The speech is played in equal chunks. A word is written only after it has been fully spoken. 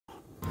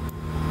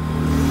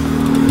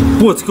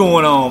What's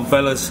going on,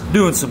 fellas?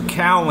 Doing some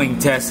cowling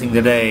testing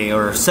today,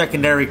 or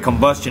secondary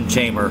combustion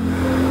chamber,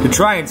 to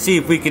try and see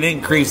if we can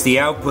increase the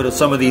output of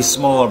some of these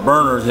smaller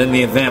burners in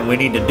the event we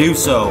need to do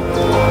so.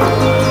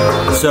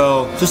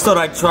 So just thought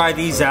I'd try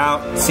these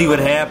out, see what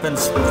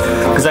happens,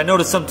 because I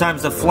notice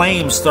sometimes the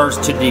flame starts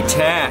to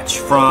detach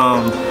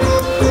from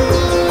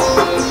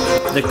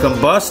the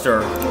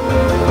combustor,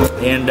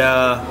 and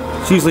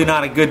it's usually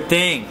not a good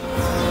thing.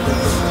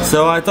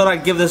 So I thought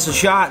I'd give this a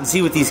shot and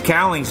see what these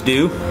cowlings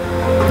do.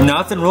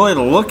 Nothing really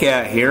to look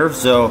at here,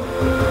 so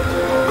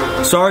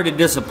sorry to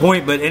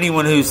disappoint, but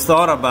anyone who's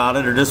thought about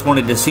it or just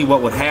wanted to see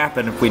what would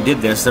happen if we did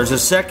this, there's a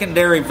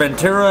secondary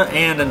Ventura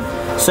and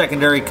a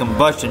secondary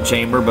combustion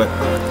chamber, but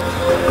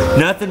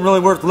nothing really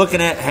worth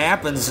looking at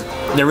happens.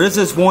 There is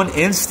this one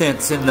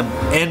instance in the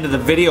end of the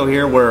video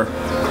here where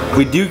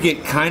we do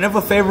get kind of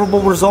a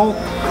favorable result.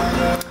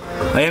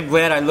 I am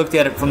glad I looked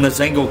at it from this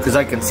angle because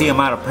I can see them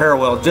out of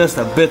parallel just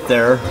a bit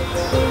there.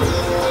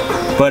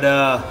 But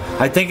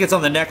I think it's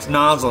on the next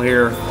nozzle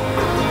here.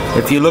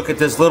 If you look at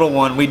this little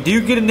one, we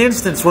do get an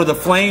instance where the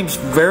flame's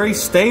very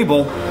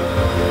stable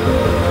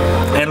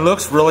and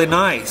looks really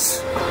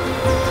nice.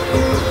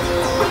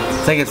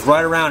 I think it's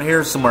right around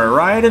here somewhere,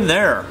 right in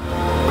there.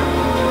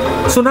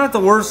 So not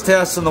the worst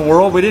test in the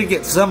world. We did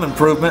get some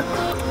improvement.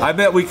 I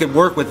bet we could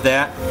work with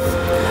that.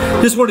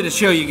 Just wanted to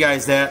show you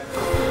guys that.